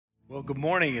Well, good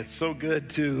morning. It's so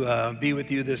good to be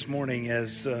with you this morning.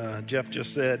 As Jeff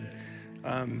just said,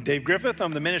 I'm Dave Griffith.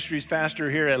 I'm the ministries pastor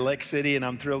here at Lex City, and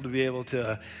I'm thrilled to be able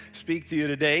to speak to you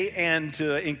today and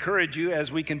to encourage you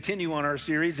as we continue on our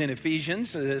series in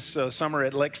Ephesians, this summer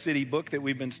at Lex City book that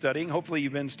we've been studying. Hopefully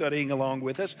you've been studying along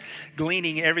with us,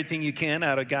 gleaning everything you can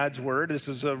out of God's Word. This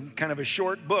is a kind of a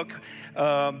short book,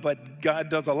 but God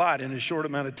does a lot in a short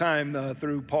amount of time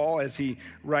through Paul as he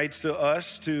writes to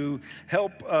us to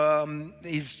help.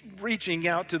 He's reaching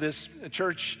out to this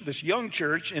church, this young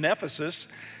church in Ephesus,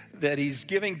 that he's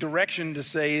giving direction to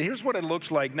say, here's what it looks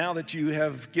like now that you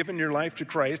have given your life to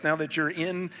Christ, now that you're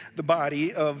in the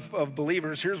body of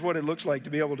believers, here's what it looks like to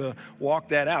be able to walk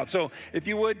that out. So if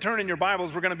you would, turn in your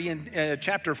Bibles. We're going to be in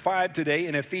chapter 5 today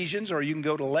in Ephesians, or you can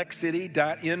go to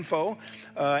lexcity.info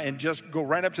and just go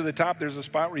right up to the top. There's a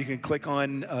spot where you can click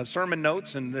on sermon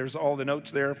notes, and there's all the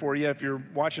notes there for you. If you're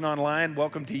watching online,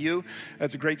 welcome to you.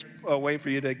 That's a great way for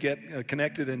you to get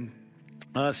connected and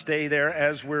stay there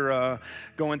as we're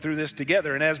going through this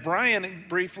together. And as Brian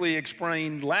briefly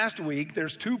explained last week,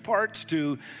 there's two parts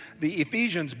to the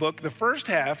Ephesians book. The first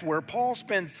half, where Paul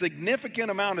spends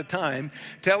significant amount of time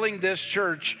telling this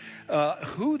church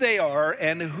who they are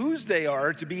and whose they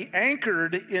are, to be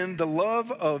anchored in the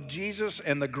love of Jesus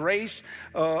and the grace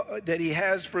that he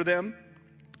has for them.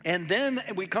 And then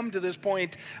we come to this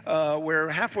point where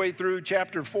halfway through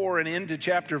chapter 4 and into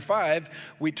chapter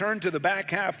 5, we turn to the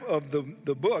back half of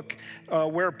the book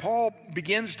where Paul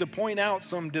begins to point out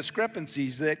some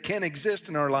discrepancies that can exist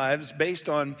in our lives based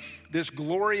on this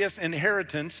glorious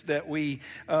inheritance that we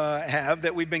have,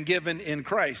 that we've been given in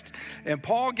Christ. And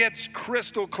Paul gets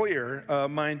crystal clear,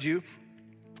 mind you,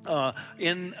 on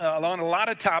a lot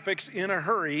of topics in a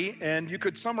hurry, and you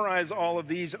could summarize all of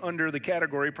these under the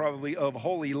category probably of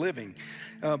holy living.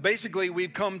 Basically,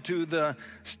 we've come to the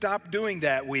Stop Doing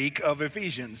That week of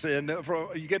Ephesians, and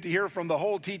you get to hear from the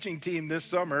whole teaching team this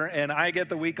summer, and I get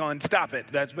the week on Stop It.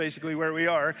 That's basically where we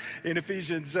are in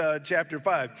Ephesians chapter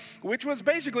 5, which was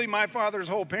basically my father's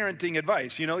whole parenting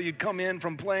advice. You know, you'd come in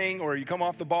from playing, or you come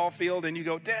off the ball field, and you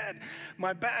go, "Dad,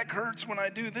 my back hurts when I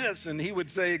do this," and he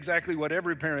would say exactly what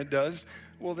every parent does.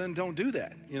 Well, then don't do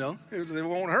that, you know, it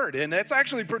won't hurt. And that's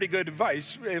actually pretty good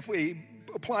advice. If we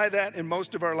apply that in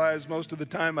most of our lives, most of the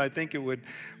time, I think it would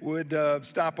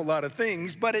stop a lot of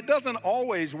things. But it doesn't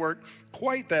always work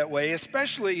quite that way,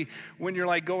 especially when you're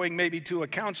like going maybe to a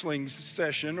counseling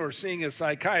session or seeing a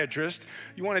psychiatrist.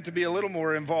 You want it to be a little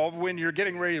more involved when you're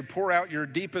getting ready to pour out your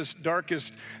deepest,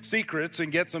 darkest secrets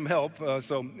and get some help.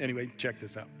 So anyway, check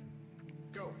this out.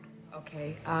 Go.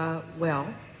 Okay,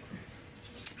 well,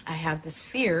 I have this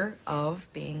fear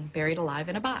of being buried alive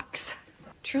in a box.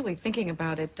 Truly thinking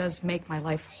about it does make my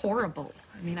life horrible.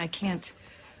 I mean, I can't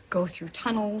go through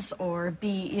tunnels or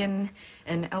be in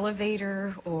an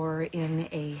elevator or in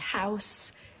a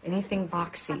house, anything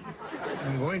boxy.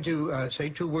 I'm going to say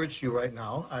two words to you right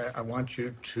now. I want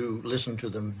you to listen to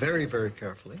them very, very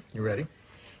carefully. You ready?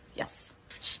 Yes.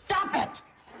 Stop it!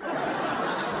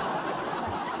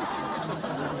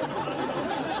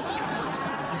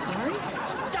 I'm sorry?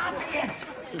 Stop it!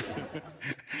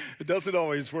 It doesn't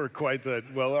always work quite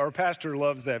that well. Our pastor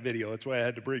loves that video. That's why I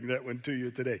had to bring that one to you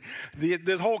today.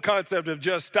 The whole concept of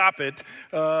just stop it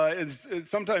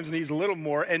sometimes needs a little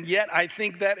more, and yet I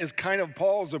think that is kind of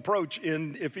Paul's approach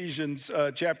in Ephesians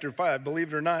chapter 5.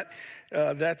 Believe it or not,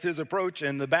 that's his approach.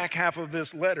 And the back half of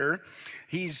this letter,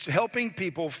 he's helping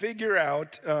people figure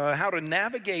out how to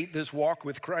navigate this walk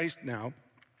with Christ now.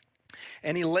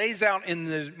 And he lays out in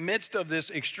the midst of this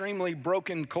extremely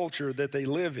broken culture that they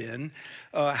live in,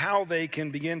 how they can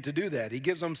begin to do that. He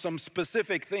gives them some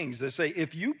specific things that say,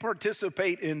 if you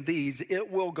participate in these,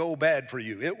 it will go bad for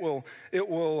you. It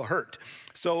will hurt.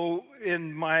 So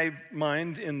in my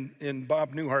mind, in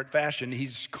Bob Newhart fashion,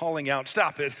 he's calling out,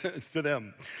 stop it to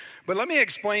them. But let me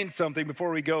explain something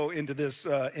before we go into this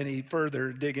any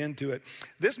further, dig into it.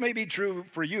 This may be true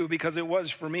for you because it was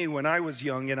for me when I was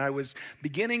young and I was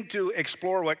beginning to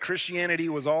explore what Christianity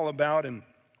was all about and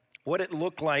what it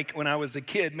looked like when I was a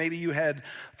kid. Maybe you had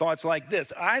thoughts like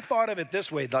this. I thought of it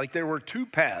this way, like there were two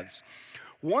paths.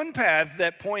 One path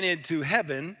that pointed to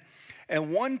heaven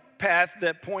and one path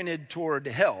that pointed toward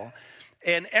hell.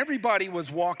 And everybody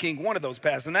was walking one of those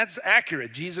paths, and that's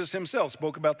accurate. Jesus himself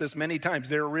spoke about this many times.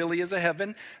 There really is a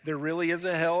heaven, there really is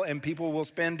a hell, and people will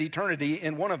spend eternity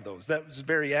in one of those. That was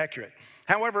very accurate.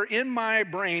 However, in my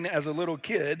brain as a little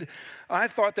kid, I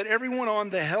thought that everyone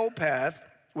on the hell path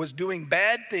was doing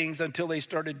bad things until they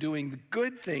started doing the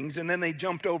good things, and then they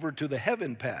jumped over to the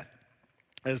heaven path.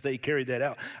 as they carried that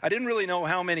out. I didn't really know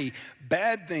how many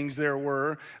bad things there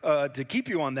were to keep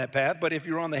you on that path, but if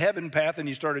you're on the heaven path and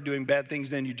you started doing bad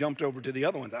things, then you jumped over to the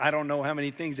other ones. I don't know how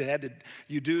many things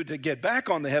you do to get back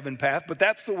on the heaven path, but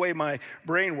that's the way my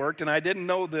brain worked, and I didn't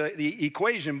know the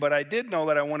equation, but I did know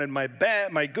that I wanted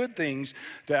my good things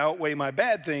to outweigh my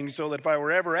bad things, so that if I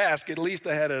were ever asked, at least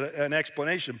I had an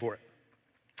explanation for it.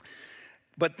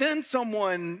 But then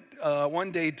someone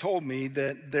one day told me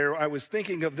that I was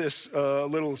thinking of this a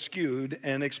little skewed,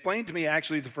 and explained to me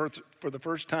actually for the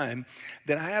first time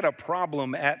that I had a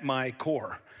problem at my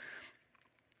core,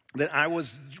 that I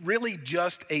was really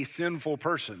just a sinful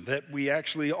person, that we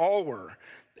actually all were.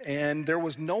 And there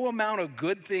was no amount of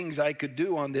good things I could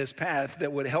do on this path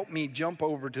that would help me jump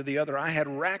over to the other. I had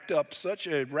racked up such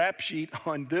a rap sheet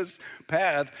on this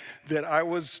path that I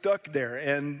was stuck there.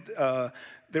 And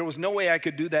there was no way I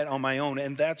could do that on my own,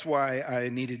 and that's why I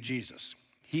needed Jesus.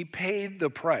 He paid the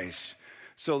price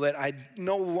so that I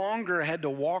no longer had to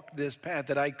walk this path,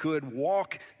 that I could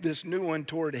walk this new one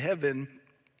toward heaven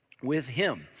with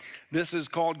him. This is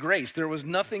called grace. There was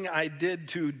nothing I did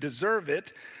to deserve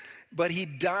it, but he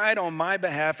died on my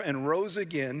behalf and rose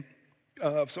again,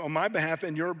 so on my behalf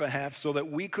and your behalf, so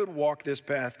that we could walk this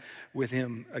path with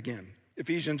him again.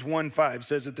 Ephesians 1:5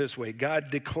 says it this way: God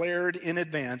declared in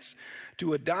advance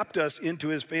to adopt us into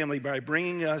his family by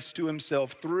bringing us to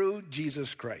himself through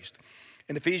Jesus Christ.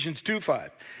 In Ephesians 2:5,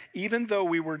 even though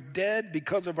we were dead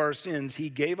because of our sins, he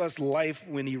gave us life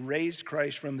when he raised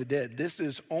Christ from the dead. This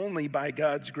is only by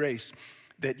God's grace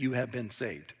that you have been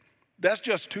saved. That's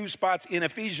just two spots in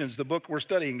Ephesians, the book we're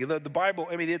studying. The Bible,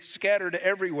 it's scattered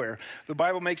everywhere. The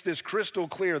Bible makes this crystal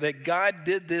clear that God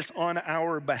did this on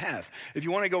our behalf. If you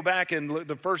want to go back and look,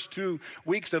 the first 2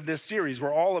 weeks of this series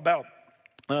were all about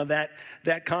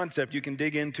that concept. You can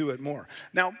dig into it more.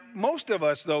 Now, most of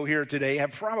us, though, here today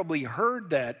have probably heard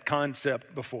that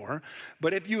concept before.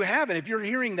 But if you haven't, if you're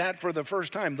hearing that for the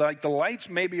first time, like the lights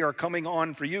maybe are coming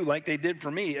on for you like they did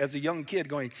for me as a young kid,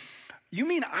 going, you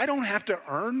mean I don't have to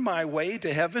earn my way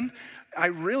to heaven? I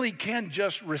really can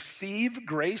just receive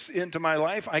grace into my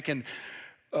life. I can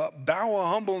bow a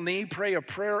humble knee, pray a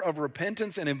prayer of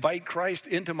repentance, and invite Christ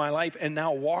into my life, and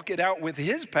now walk it out with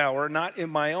his power, not in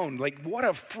my own. Like, what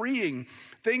a freeing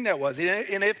thing that was.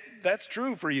 And if that's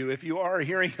true for you, if you are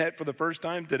hearing that for the first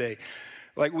time today,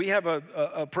 like, we have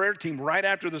a prayer team right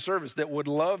after the service that would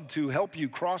love to help you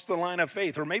cross the line of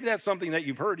faith. Or maybe that's something that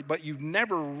you've heard, but you've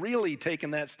never really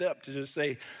taken that step to just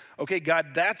say, okay, God,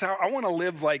 that's how I want to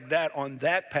live, like that, on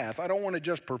that path. I don't want to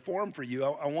just perform for you.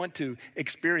 I want to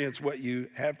experience what you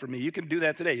have for me. You can do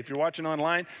that today. If you're watching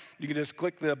online, you can just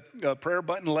click the prayer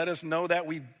button. Let us know that.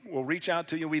 We will reach out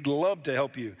to you. We'd love to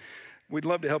help you. We'd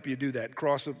love to help you do that,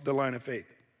 cross the line of faith.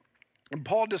 And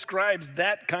Paul describes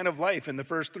that kind of life in the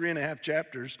first 3.5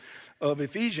 chapters of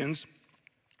Ephesians.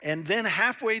 And then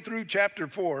halfway through chapter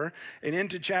 4 and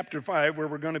into chapter 5, where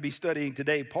we're going to be studying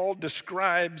today, Paul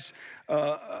describes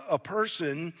a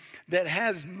person that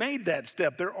has made that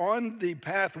step. They're on the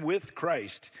path with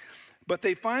Christ, but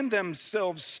they find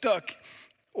themselves stuck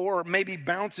or maybe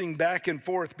bouncing back and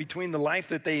forth between the life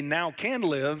that they now can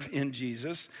live in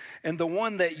Jesus and the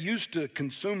one that used to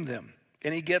consume them.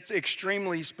 And he gets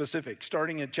extremely specific,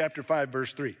 starting at chapter 5,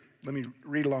 verse 3. Let me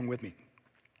read along with me.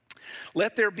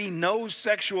 Let there be no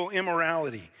sexual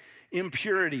immorality,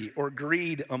 impurity, or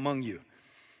greed among you.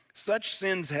 Such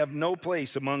sins have no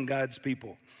place among God's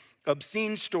people.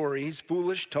 Obscene stories,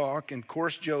 foolish talk, and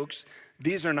coarse jokes,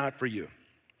 these are not for you.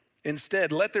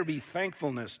 Instead, let there be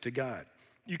thankfulness to God.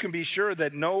 You can be sure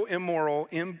that no immoral,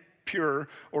 impure,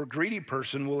 or greedy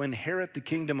person will inherit the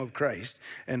kingdom of Christ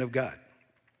and of God.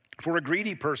 For a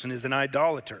greedy person is an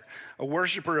idolater, a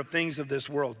worshiper of things of this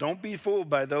world. Don't be fooled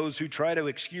by those who try to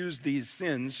excuse these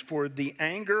sins, for the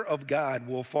anger of God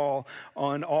will fall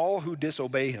on all who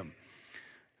disobey him.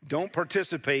 Don't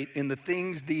participate in the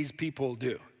things these people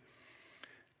do.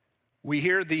 We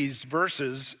hear these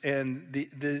verses and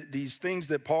these things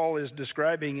that Paul is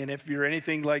describing, and if you're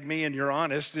anything like me and you're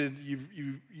honest,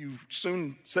 you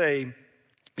soon say,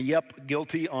 yep,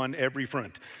 guilty on every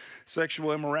front.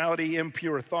 Sexual immorality,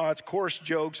 impure thoughts, coarse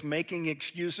jokes, making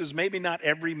excuses, maybe not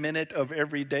every minute of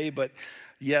every day, but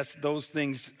yes, those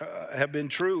things have been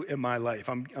true in my life.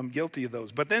 I'm guilty of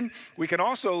those. But then we can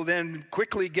also then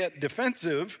quickly get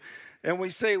defensive and we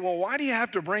say, well, why do you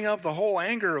have to bring up the whole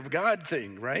anger of God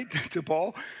thing, right, to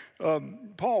Paul?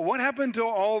 Paul, what happened to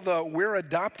all the we're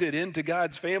adopted into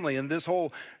God's family and this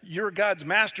whole you're God's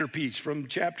masterpiece from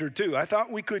chapter 2? I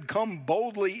thought we could come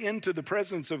boldly into the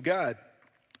presence of God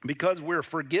because we're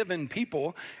forgiven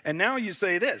people. And now you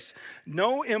say this: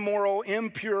 no immoral,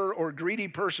 impure, or greedy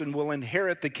person will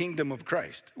inherit the kingdom of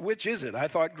Christ. Which is it? I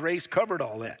thought grace covered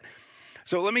all that.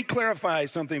 So let me clarify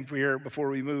something for you before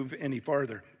we move any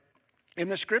farther. In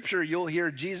the scripture, you'll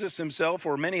hear Jesus himself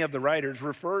or many of the writers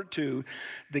refer to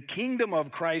the kingdom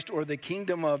of Christ or the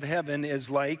kingdom of heaven is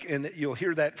like, and you'll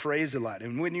hear that phrase a lot.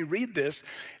 And when you read this,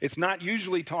 it's not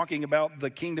usually talking about the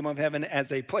kingdom of heaven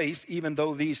as a place, even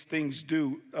though these things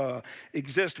do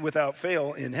exist without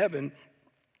fail in heaven.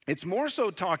 It's more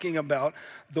so talking about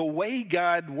the way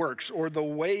God works, or the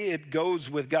way it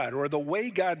goes with God, or the way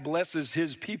God blesses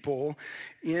his people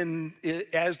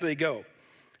as they go.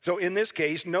 So in this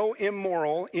case, no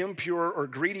immoral, impure, or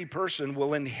greedy person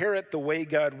will inherit the way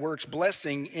God works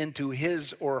blessing into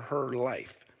his or her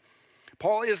life.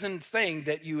 Paul isn't saying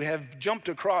that you have jumped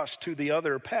across to the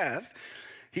other path.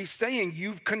 He's saying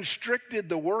you've constricted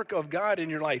the work of God in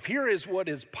your life. Here is what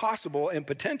is possible and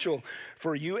potential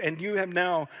for you, and you have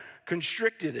now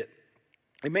constricted it.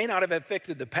 It may not have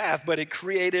affected the path, but it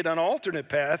created an alternate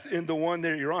path in the one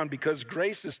that you're on, because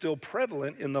grace is still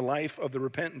prevalent in the life of the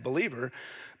repentant believer.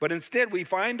 But instead, we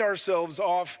find ourselves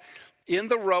off in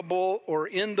the rubble or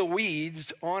in the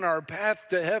weeds on our path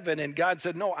to heaven. And God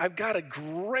said, no, I've got a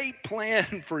great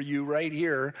plan for you right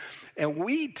here. And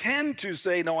we tend to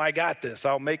say, no, I got this.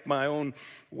 I'll make my own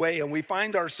way. And we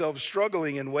find ourselves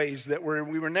struggling in ways that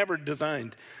we were never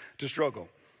designed to struggle.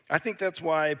 I think that's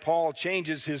why Paul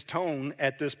changes his tone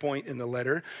at this point in the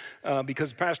letter,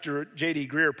 because Pastor J.D.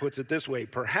 Greear puts it this way: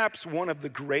 perhaps one of the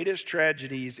greatest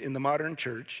tragedies in the modern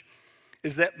church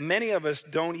is that many of us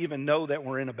don't even know that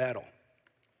we're in a battle.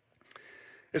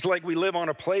 It's like we live on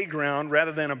a playground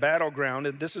rather than a battleground,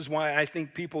 and this is why I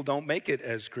think people don't make it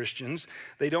as Christians.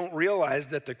 They don't realize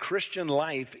that the Christian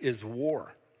life is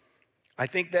war. I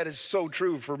think that is so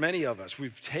true for many of us.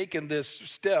 We've taken this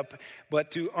step, but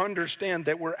to understand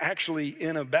that we're actually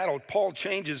in a battle. Paul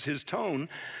changes his tone,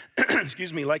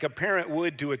 like a parent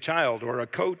would to a child, or a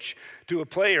coach to a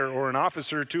player, or an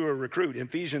officer to a recruit. In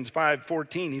Ephesians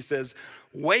 5:14, he says,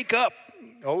 "Wake up,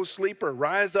 O sleeper,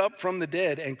 rise up from the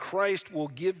dead, and Christ will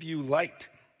give you light."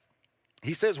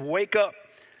 He says, wake up.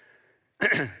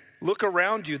 Look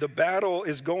around you. The battle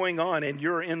is going on, and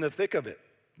you're in the thick of it.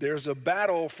 There's a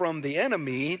battle from the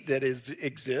enemy that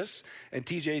exists, and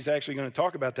TJ is actually going to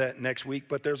talk about that next week,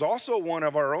 but there's also one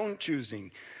of our own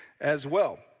choosing as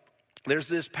well. There's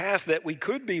this path that we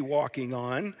could be walking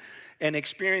on and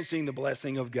experiencing the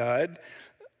blessing of God.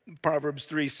 Proverbs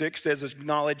 3:6 says,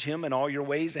 acknowledge him in all your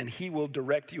ways, and he will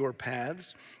direct your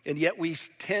paths. And yet we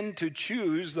tend to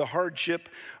choose the hardship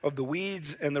of the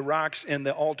weeds and the rocks and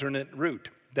the alternate route.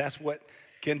 That's what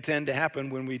can tend to happen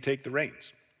when we take the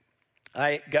reins.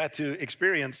 I got to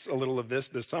experience a little of this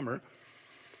summer.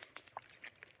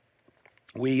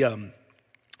 We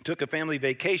took a family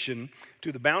vacation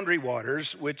to the Boundary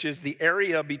Waters, which is the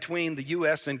area between the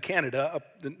U.S. and Canada,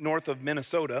 up north of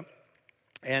Minnesota.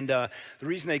 And the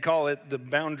reason they call it the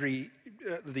boundary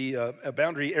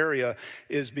area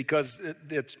is because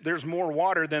there's more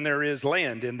water than there is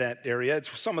land in that area.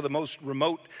 It's some of the most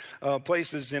remote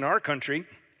places in our country.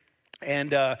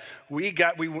 And we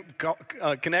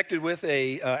connected with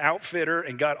a outfitter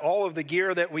and got all of the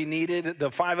gear that we needed,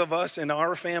 the 5 of us in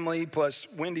our family, plus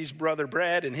Wendy's brother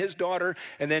Brad and his daughter,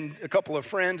 and then a couple of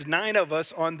friends, 9 of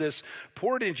us on this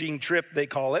portaging trip, they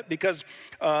call it, because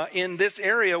in this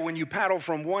area, when you paddle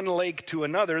from one lake to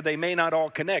another, they may not all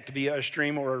connect via a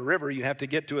stream or a river. You have to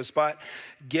get to a spot,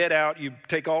 get out, you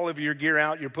take all of your gear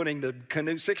out, you're putting the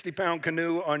canoe, 60-pound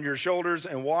canoe on your shoulders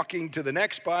and walking to the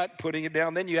next spot, putting it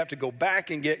down. Then you have to go back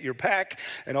and get your pack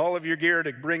and all of your gear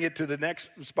to bring it to the next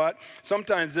spot.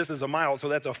 Sometimes this is a mile, so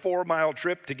that's a 4-mile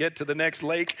trip to get to the next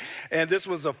lake. And this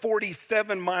was a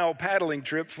 47-mile paddling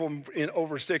trip in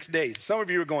over 6 days. Some of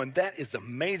you are going, that is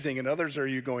amazing. And others are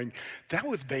you going, that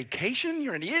was vacation?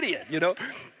 You're an idiot, you know?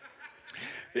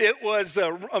 It was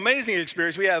an amazing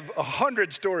experience. We have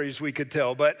 100 stories we could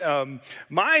tell, but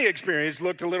my experience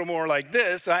looked a little more like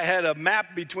this. I had a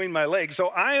map between my legs, so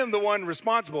I am the one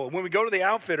responsible. When we go to the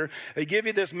outfitter, they give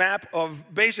you this map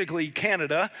of basically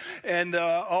Canada and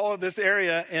all of this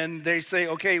area, and they say,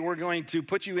 okay, we're going to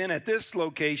put you in at this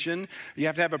location. You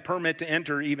have to have a permit to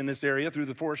enter even this area through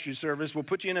the Forestry Service. We'll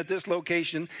put you in at this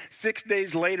location. 6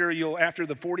 days later, after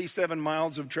the 47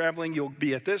 miles of traveling, you'll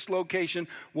be at this location.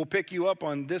 We'll pick you up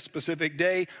on this specific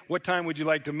day. What time would you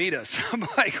like to meet us? I'm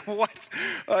like, what?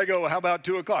 I go, how about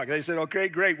 2 o'clock? They said, okay,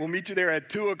 great. We'll meet you there at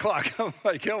 2 o'clock. I'm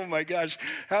like, oh my gosh,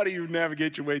 how do you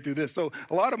navigate your way through this? So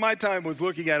a lot of my time was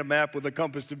looking at a map with a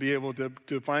compass to be able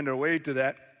to find our way to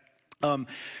that.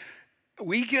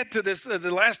 we get to this,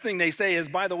 the last thing they say is,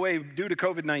 by the way, due to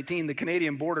COVID-19, the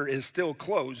Canadian border is still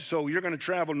closed. So you're going to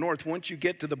travel north. Once you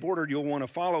get to the border, you'll want to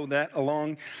follow that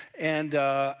along. And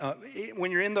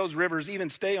when you're in those rivers, even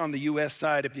stay on the U.S.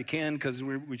 side if you can, because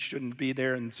we shouldn't be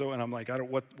there. And I'm like,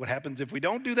 what happens if we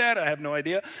don't do that? I have no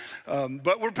idea.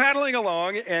 But we're paddling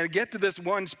along and get to this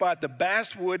one spot. The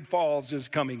Basswood Falls is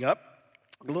coming up.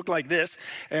 Look like this,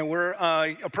 and we're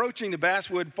approaching the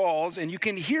Basswood Falls, and you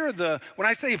can hear when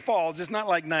I say falls, it's not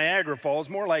like Niagara Falls,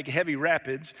 more like heavy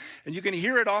rapids, and you can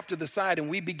hear it off to the side,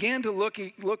 and we began to look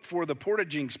for the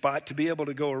portaging spot to be able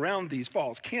to go around these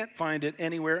falls. Can't find it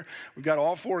anywhere. We've got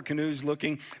all 4 canoes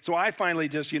looking, so I finally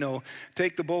just,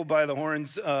 take the bull by the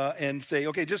horns and say,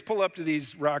 okay, just pull up to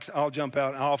these rocks, I'll jump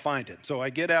out, and I'll find it. So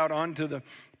I get out onto the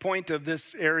point of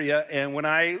this area, and when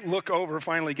I look over,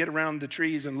 finally get around the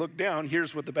trees and look down,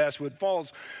 here's what the Basswood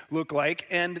Falls look like.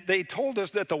 And they told us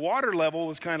that the water level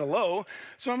was kind of low.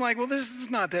 So I'm like, well, this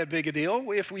is not that big a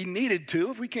deal. If we needed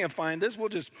to, if we can't find this, we'll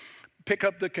just pick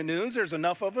up the canoes. There's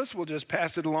enough of us. We'll just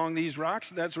pass it along these rocks,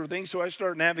 that sort of thing. So I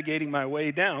start navigating my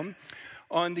way down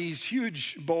on these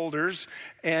huge boulders,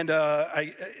 and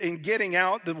in getting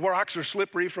out, the rocks are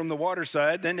slippery from the water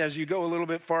side. Then as you go a little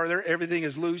bit farther, everything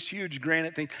is loose, huge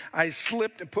granite thing. I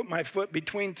slipped and put my foot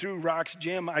through rocks,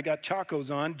 I got chacos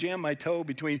on, jammed my toe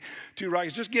between 2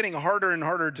 rocks, just getting harder and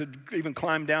harder to even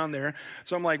climb down there.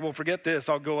 So I'm like, well, forget this,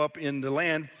 I'll go up in the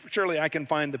land. Surely I can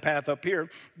find the path up here.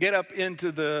 Get up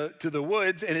into the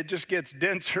woods, and it just gets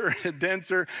denser and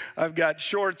denser. I've got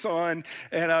shorts on,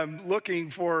 and I'm looking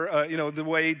for, the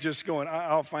way, just going,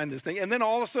 I'll find this thing. And then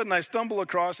all of a sudden I stumble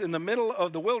across, in the middle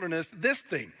of the wilderness, this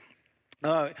thing.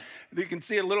 You can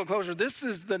see it a little closer. This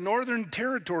is the Northern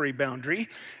Territory boundary.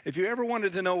 If you ever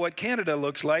wanted to know what Canada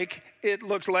looks like, it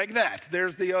looks like that.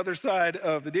 There's the other side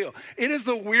of the deal. It is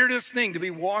the weirdest thing to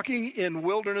be walking in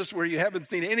wilderness where you haven't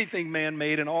seen anything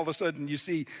man-made, and all of a sudden you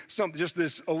see just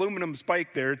this aluminum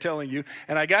spike there telling you.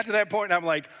 And I got to that point, and I'm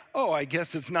like, oh, I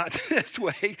guess it's not this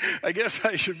way. I guess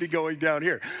I should be going down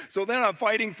here. So then I'm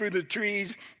fighting through the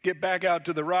trees, get back out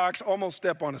to the rocks, almost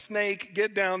step on a snake,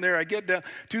 get down there. I get down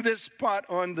to this spot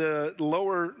on the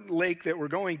lower lake that we're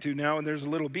going to now, and there's a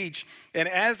little beach. And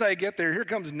as I get there, here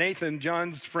comes Nathan,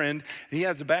 John's friend. He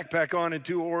has a backpack on and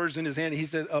 2 oars in his hand. He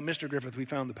said, Mr. Griffith, we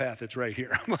found the path. It's right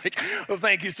here. I'm like, well,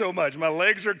 thank you so much. My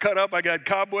legs are cut up. I got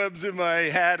cobwebs in my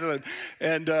hat.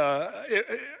 In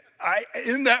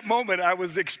that moment, I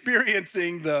was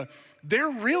experiencing there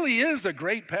really is a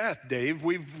great path, Dave.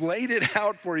 We've laid it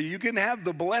out for you. You can have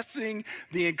the blessing,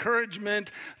 the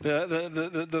encouragement,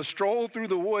 the stroll through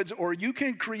the woods, or you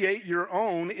can create your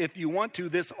own if you want to.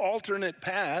 This alternate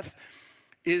path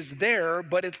is there,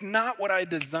 but it's not what I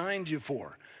designed you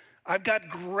for. I've got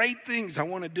great things I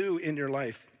want to do in your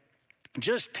life.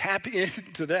 Just tap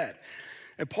into that.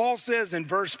 And Paul says in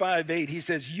verse 5-8, he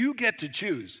says, you get to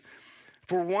choose.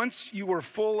 For once you were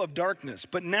full of darkness,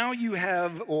 but now you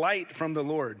have light from the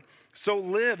Lord. So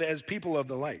live as people of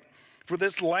the light. For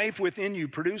this life within you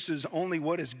produces only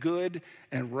what is good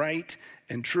and right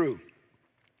and true.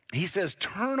 He says,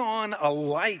 turn on a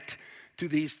light to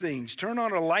these things. Turn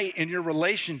on a light in your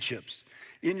relationships,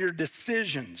 in your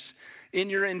decisions,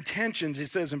 in your intentions. It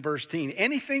says in verse 10,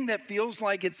 anything that feels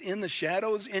like it's in the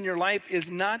shadows in your life is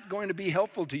not going to be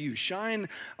helpful to you. Shine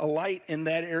a light in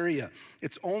that area.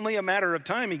 It's only a matter of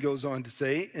time, he goes on to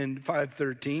say in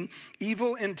 5:13,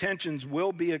 evil intentions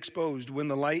will be exposed when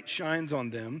the light shines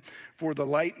on them, for the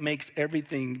light makes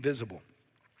everything visible.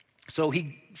 So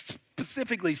he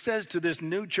specifically says to this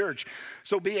new church,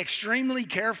 so be extremely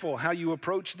careful how you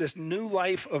approach this new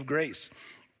life of grace.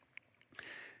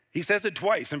 He says it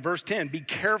twice in verse 10, be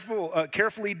careful,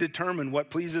 carefully determine what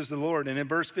pleases the Lord. And in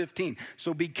verse 15,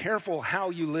 so be careful how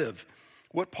you live.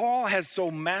 What Paul has so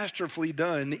masterfully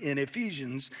done in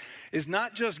Ephesians is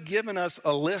not just given us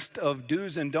a list of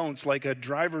do's and don'ts like a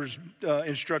driver's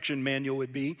instruction manual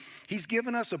would be. He's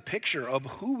given us a picture of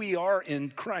who we are in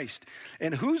Christ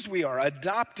and whose we are,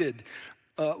 adopted,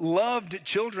 loved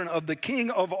children of the King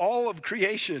of all of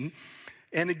creation,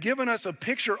 and given us a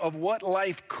picture of what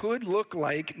life could look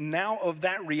like now of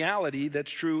that reality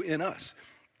that's true in us.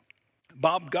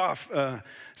 Bob Goff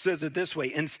says it this way,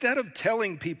 instead of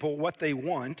telling people what they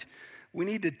want, we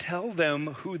need to tell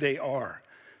them who they are.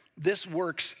 This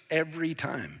works every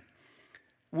time.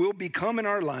 We'll become in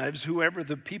our lives whoever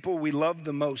the people we love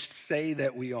the most say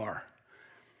that we are.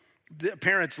 The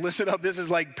parents, listen up, this is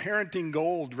like parenting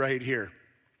gold right here.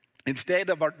 Instead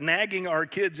of nagging our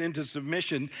kids into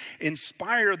submission,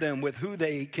 inspire them with who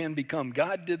they can become.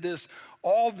 God did this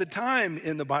all the time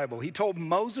in the Bible. He told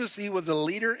Moses he was a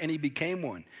leader and he became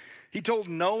one. He told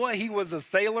Noah he was a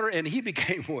sailor and he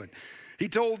became one. He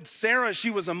told Sarah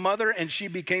she was a mother and she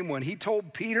became one. He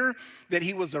told Peter that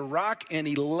he was a rock and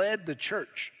he led the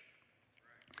church.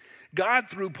 God,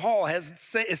 through Paul, is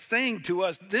saying to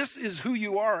us, this is who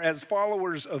you are as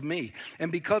followers of me.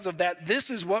 And because of that, this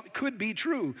is what could be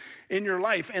true in your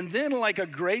life. And then, like a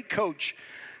great coach,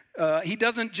 he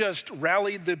doesn't just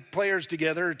rally the players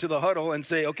together to the huddle and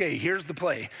say, okay, here's the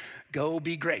play. Go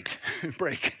be great.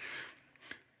 Break.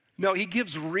 No, he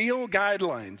gives real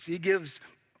guidelines. He gives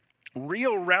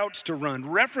real routes to run,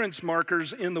 reference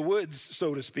markers in the woods,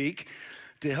 so to speak,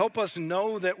 to help us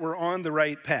know that we're on the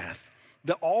right path.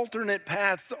 The alternate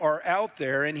paths are out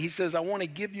there, and he says, I want to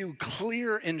give you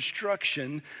clear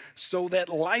instruction so that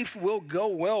life will go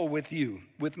well with you,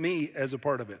 with me as a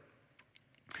part of it.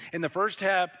 In the first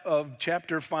half of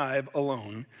chapter 5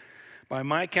 alone, by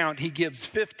my count, he gives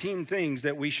 15 things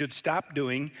that we should stop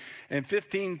doing and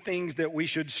 15 things that we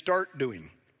should start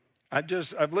doing.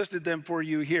 I've listed them for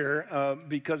you here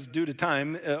because due to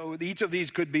time, each of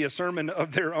these could be a sermon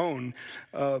of their own.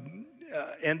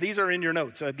 And these are in your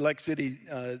notes at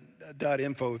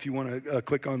lexcity.info if you want to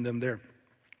click on them there.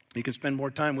 You can spend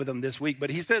more time with them this week. But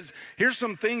he says, here's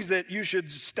some things that you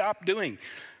should stop doing.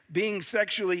 Being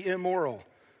sexually immoral,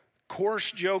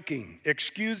 coarse joking,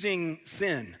 excusing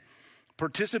sin,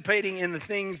 participating in the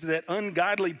things that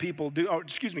ungodly people do,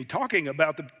 talking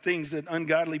about the things that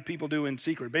ungodly people do in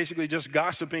secret, basically just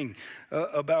gossiping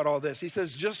about all this. He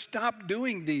says, just stop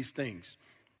doing these things.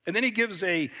 And then he gives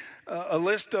a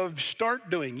list of start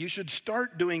doing. You should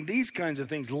start doing these kinds of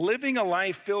things. Living a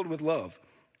life filled with love,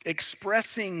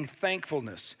 expressing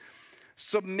thankfulness,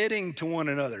 submitting to one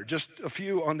another. Just a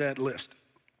few on that list.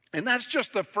 And that's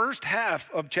just the first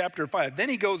half of chapter 5. Then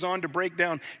he goes on to break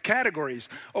down categories.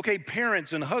 Okay,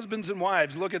 parents and husbands and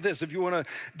wives, look at this. If you want to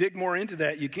dig more into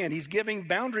that, you can. He's giving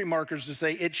boundary markers to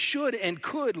say it should and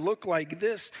could look like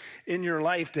this in your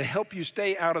life to help you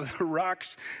stay out of the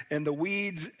rocks and the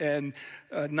weeds and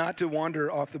not to wander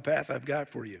off the path I've got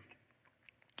for you.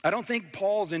 I don't think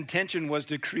Paul's intention was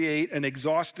to create an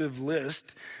exhaustive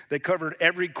list that covered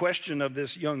every question of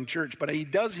this young church, but he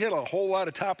does hit a whole lot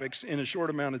of topics in a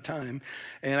short amount of time,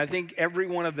 and I think every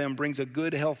one of them brings a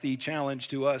good, healthy challenge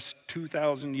to us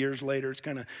 2,000 years later. It's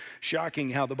kind of shocking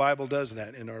how the Bible does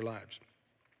that in our lives.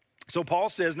 So Paul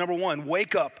says, number one,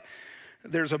 wake up.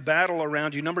 There's a battle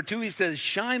around you. Number two, he says,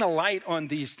 shine a light on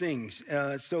these things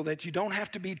so that you don't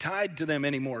have to be tied to them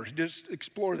anymore. Just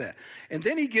explore that. And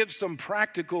then he gives some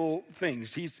practical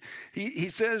things. He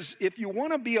says, if you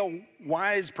want to be a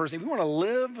wise person, if you want to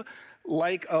live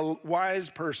like a wise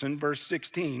person, verse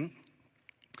 16,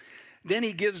 then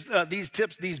he gives these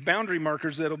tips, these boundary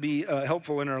markers that'll be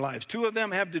helpful in our lives. 2 of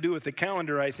them have to do with the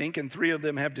calendar, I think, and 3 of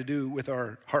them have to do with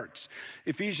our hearts.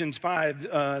 Ephesians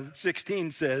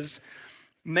 5:16 says,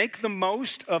 make the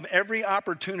most of every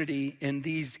opportunity in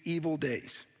these evil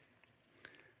days.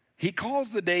 He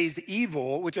calls the days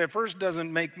evil, which at first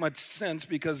doesn't make much sense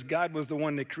because God was the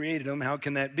one that created them. How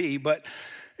can that be? But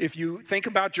if you think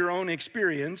about your own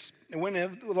experience, when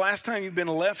the last time you've been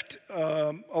left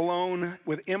alone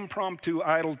with impromptu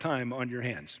idle time on your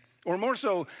hands? Or more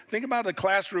so, think about a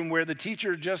classroom where the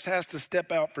teacher just has to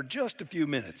step out for just a few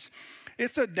minutes.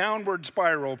 It's a downward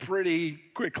spiral pretty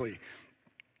quickly.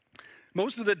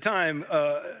 Most of the time,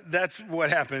 that's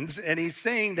what happens. And he's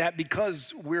saying that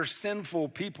because we're sinful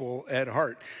people at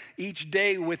heart. Each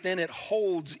day within it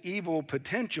holds evil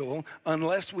potential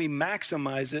unless we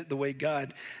maximize it the way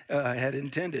God had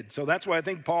intended. So that's why I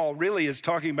think Paul really is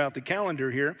talking about the calendar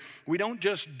here. We don't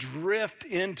just drift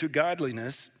into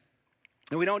godliness.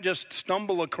 And we don't just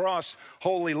stumble across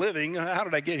holy living. How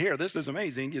did I get here? This is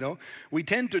amazing, you know. We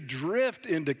tend to drift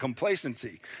into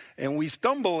complacency. And we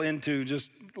stumble into just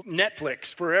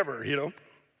Netflix forever, you know.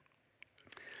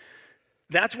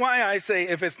 That's why I say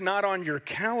if it's not on your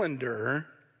calendar,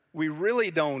 we really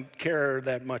don't care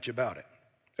that much about it.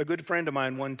 A good friend of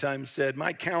mine one time said,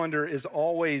 my calendar is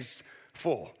always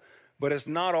full, but it's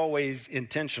not always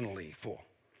intentionally full.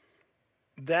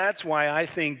 That's why I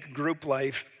think group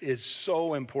life is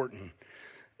so important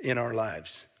in our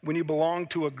lives. When you belong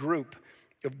to a group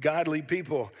of godly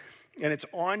people and it's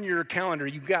on your calendar,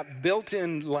 you've got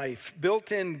built-in life,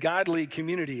 built-in godly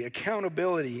community,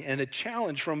 accountability, and a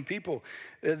challenge from people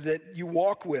that you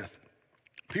walk with,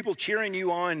 people cheering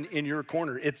you on in your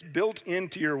corner. It's built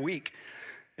into your week.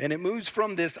 And it moves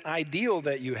from this ideal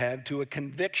that you have to a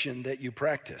conviction that you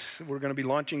practice. We're going to be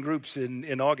launching groups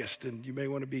in August, and you may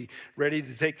want to be ready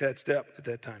to take that step at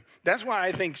that time. That's why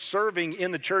I think serving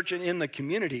in the church and in the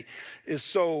community is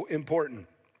so important.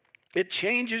 It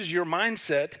changes your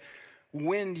mindset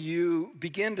when you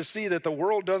begin to see that the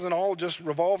world doesn't all just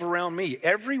revolve around me.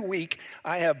 Every week,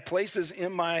 I have places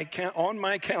on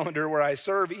my calendar where I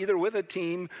serve either with a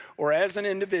team or as an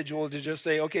individual to just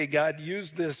say, okay, God,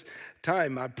 use this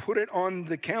time. I put it on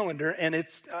the calendar, and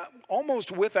it's almost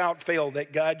without fail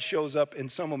that God shows up in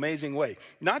some amazing way,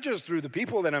 not just through the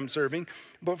people that I'm serving,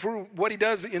 but for what he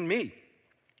does in me.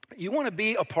 You want to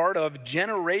be a part of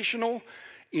generational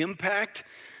impact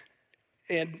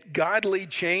and godly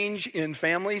change in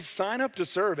families? Sign up to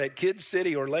serve at Kids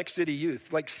City or Lex City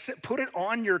Youth. Put it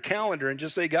on your calendar and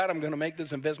just say, God, I'm going to make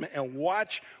this investment, and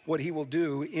watch what he will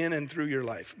do in and through your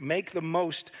life. Make the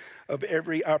most of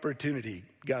every opportunity,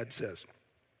 God says.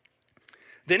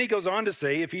 Then he goes on to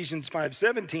say, Ephesians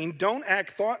 5:17, don't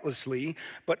act thoughtlessly,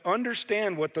 but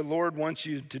understand what the Lord wants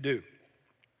you to do.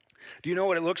 Do you know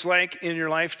what it looks like in your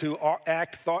life to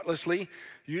act thoughtlessly?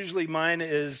 Usually mine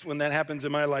is, when that happens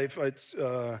in my life, it's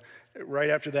right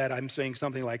after that I'm saying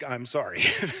something like, I'm sorry.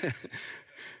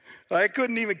 I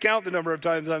couldn't even count the number of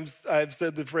times I've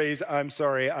said the phrase, I'm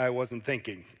sorry, I wasn't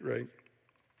thinking, right?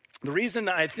 The reason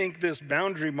I think this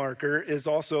boundary marker is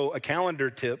also a calendar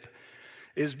tip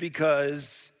is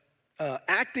because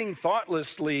acting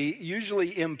thoughtlessly usually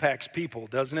impacts people,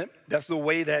 doesn't it? That's the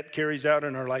way that carries out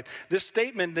in our life. This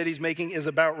statement that he's making is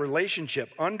about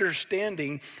relationship.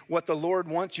 Understanding what the Lord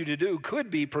wants you to do could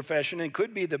be profession and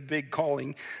could be the big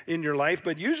calling in your life,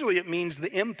 but usually it means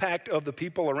the impact of the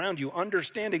people around you,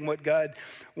 understanding what God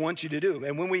wants you to do.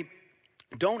 And when we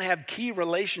don't have key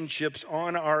relationships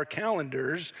on our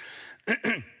calendars,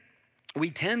 we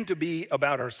tend to be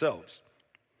about ourselves.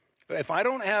 If I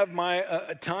don't have my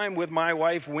time with my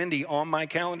wife, Wendy, on my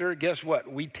calendar, guess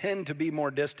what? We tend to be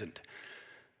more distant.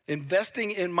 Investing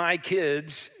in my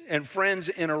kids and friends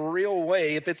in a real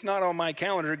way, if it's not on my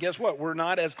calendar, guess what? We're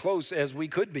not as close as we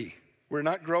could be. We're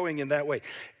not growing in that way.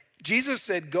 Jesus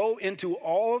said, go into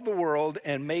all of the world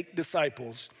and make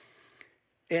disciples.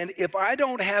 And if I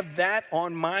don't have that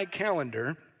on my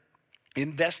calendar,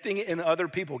 investing in other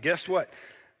people, guess what?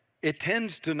 It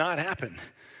tends to not happen.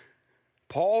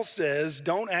 Paul says,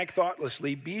 don't act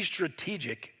thoughtlessly, be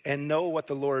strategic, and know what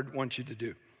the Lord wants you to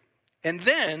do. And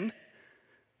then,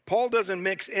 Paul doesn't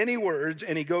mix any words,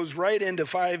 and he goes right into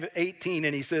 5:18,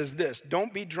 and he says this,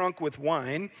 don't be drunk with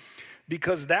wine,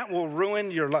 because that will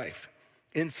ruin your life.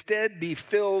 Instead, be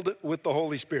filled with the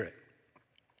Holy Spirit.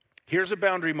 Here's a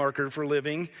boundary marker for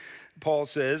living. Paul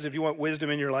says, if you want wisdom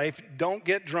in your life, don't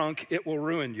get drunk, it will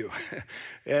ruin you.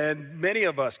 And many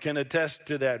of us can attest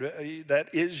to that. That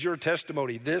is your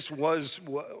testimony. This was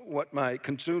what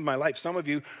consumed my life. Some of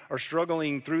you are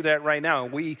struggling through that right now.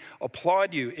 We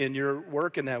applaud you in your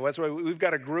work in that. That's why we've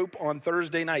got a group on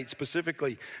Thursday night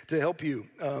specifically to help you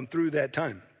through that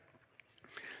time.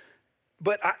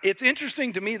 But it's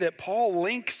interesting to me that Paul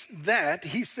links that.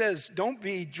 He says, don't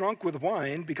be drunk with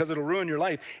wine because it'll ruin your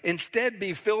life. Instead,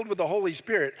 be filled with the Holy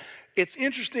Spirit. It's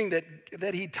interesting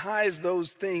that he ties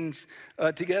those things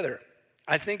together.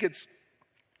 I think it's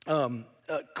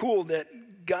cool that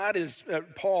God is,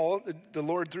 Paul, the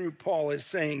Lord through Paul is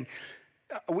saying,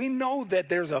 we know that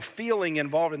there's a feeling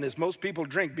involved in this. Most people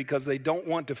drink because they don't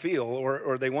want to feel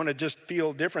or they want to just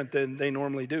feel different than they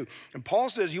normally do. And Paul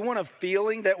says you want a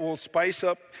feeling that will spice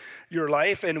up your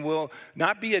life and will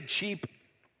not be a cheap,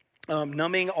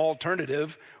 numbing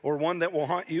alternative or one that will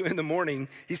haunt you in the morning.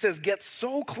 He says get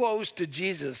so close to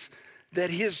Jesus that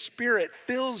his Spirit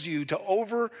fills you to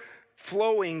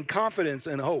overflowing confidence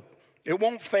and hope. It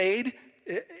won't fade.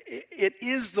 It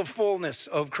is the fullness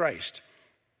of Christ.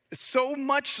 So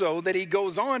much so that he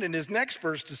goes on in his next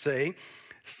verse to say,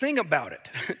 sing about it.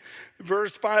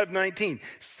 Verse 5:19,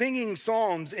 singing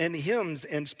psalms and hymns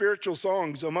and spiritual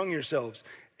songs among yourselves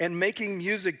and making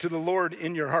music to the Lord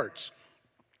in your hearts.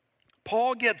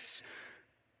 Paul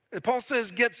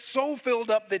says, get so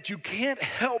filled up that you can't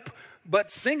help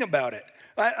but sing about it.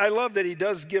 I love that he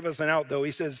does give us an out, though.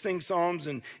 He says, sing psalms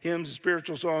and hymns and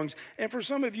spiritual songs. And for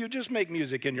some of you, just make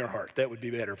music in your heart. That would be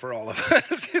better for all of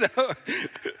us, you know.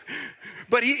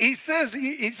 But he says,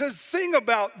 sing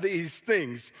about these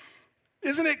things.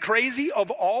 Isn't it crazy? Of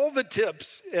all the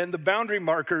tips and the boundary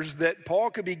markers that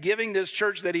Paul could be giving this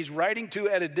church that he's writing to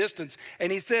at a distance,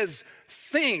 and he says,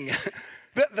 sing.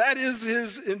 That is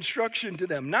his instruction to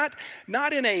them.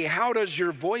 Not in a how does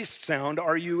your voice sound,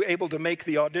 are you able to make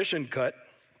the audition cut,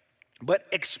 but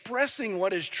expressing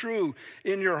what is true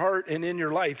in your heart and in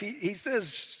your life. He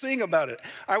says, sing about it.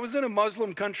 I was in a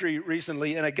Muslim country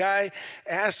recently, and a guy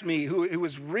asked me who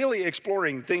was really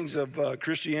exploring things of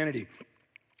Christianity.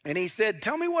 And he said,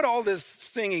 tell me what all this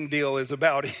singing deal is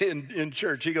about in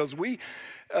church. He goes,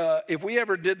 If we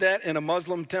ever did that in a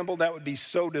Muslim temple, that would be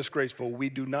so disgraceful. We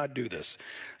do not do this.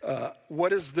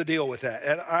 What is the deal with that?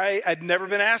 And I'd never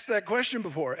been asked that question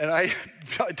before. And I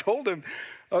told him,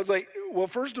 I was like, well,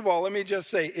 first of all, let me just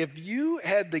say, if you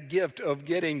had the gift of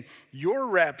getting your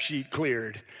rap sheet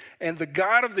cleared and the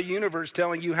God of the universe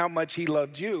telling you how much he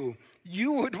loved you,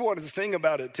 you would want to sing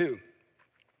about it too.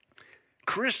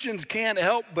 Christians can't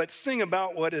help but sing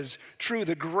about what is true,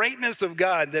 the greatness of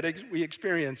God that we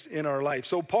experience in our life.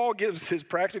 So Paul gives this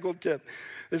practical tip,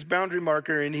 this boundary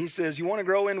marker, and he says, you want to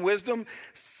grow in wisdom?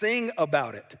 Sing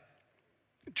about it.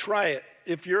 Try it.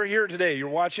 If you're here today, you're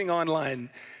watching online,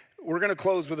 we're going to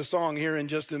close with a song here in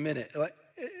just a minute.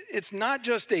 It's not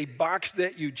just a box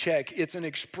that you check. It's an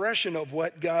expression of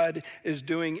what God is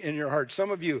doing in your heart.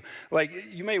 Some of you,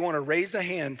 you may want to raise a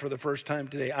hand for the first time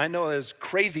today. I know there's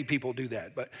crazy people do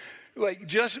that, but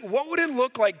just what would it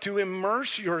look like to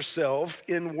immerse yourself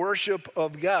in worship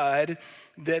of God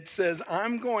that says,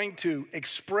 I'm going to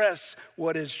express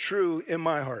what is true in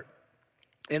my heart?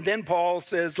 And then Paul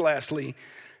says, lastly,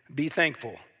 be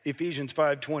thankful. Ephesians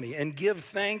 5:20, and give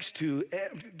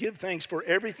thanks for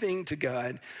everything to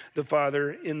God the Father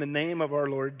in the name of our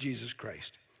Lord Jesus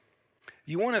Christ.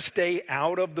 You want to stay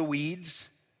out of the weeds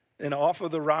and off of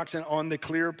the rocks and on the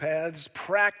clear paths?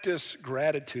 Practice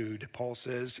gratitude, Paul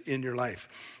says, in your life.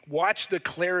 Watch the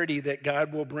clarity that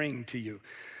God will bring to you.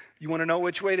 You want to know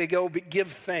which way to go? But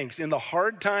give thanks in the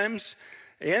hard times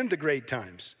and the great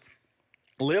times.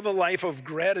 Live a life of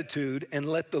gratitude and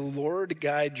let the Lord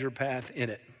guide your path in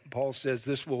it. Paul says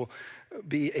this will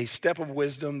be a step of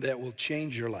wisdom that will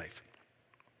change your life.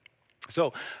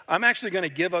 So I'm actually going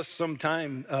to give us some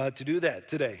time to do that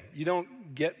today. You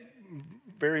don't get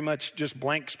very much just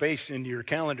blank space in your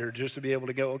calendar just to be able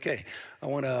to go, okay, I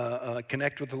want to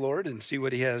connect with the Lord and see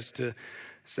what he has to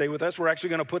say with us. We're actually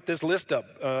going to put this list up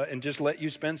and just let you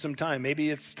spend some time.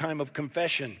 Maybe it's time of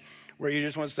confession, where you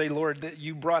just want to say, Lord, that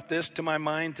you brought this to my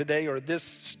mind today, or this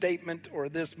statement, or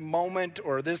this moment,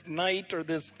 or this night, or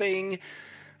this thing.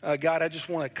 God, I just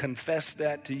want to confess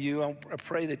that to you. I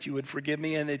pray that you would forgive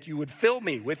me and that you would fill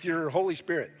me with your Holy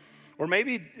Spirit. Or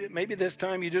maybe this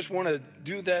time you just want to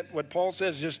do that, what Paul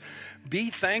says, just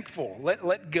be thankful.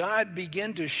 Let God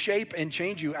begin to shape and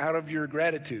change you out of your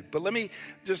gratitude. But let me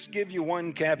just give you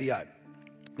one caveat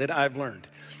that I've learned.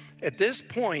 At this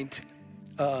point,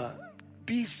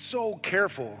 be so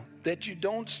careful that you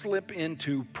don't slip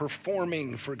into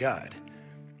performing for God.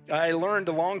 I learned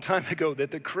a long time ago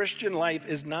that the Christian life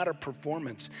is not a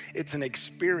performance. It's an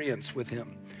experience with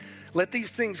him. Let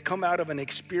these things come out of an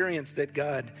experience that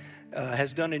God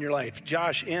has done in your life.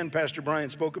 Josh and Pastor Brian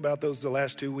spoke about those the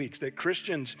last 2 weeks, that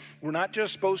Christians, we're not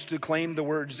just supposed to claim the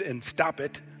words and stop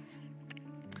it.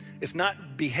 It's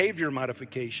not behavior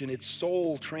modification, it's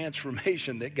soul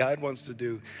transformation that God wants to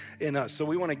do in us. So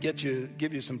we want to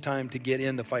give you some time to get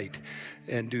in the fight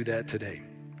and do that today.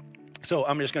 So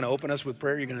I'm just going to open us with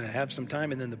prayer. You're going to have some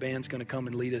time, and then the band's going to come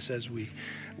and lead us as we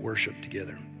worship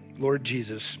together. Lord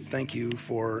Jesus, thank you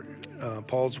for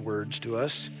Paul's words to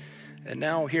us. And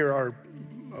now here are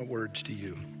our words to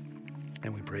you.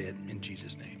 And we pray it in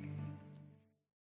Jesus' name.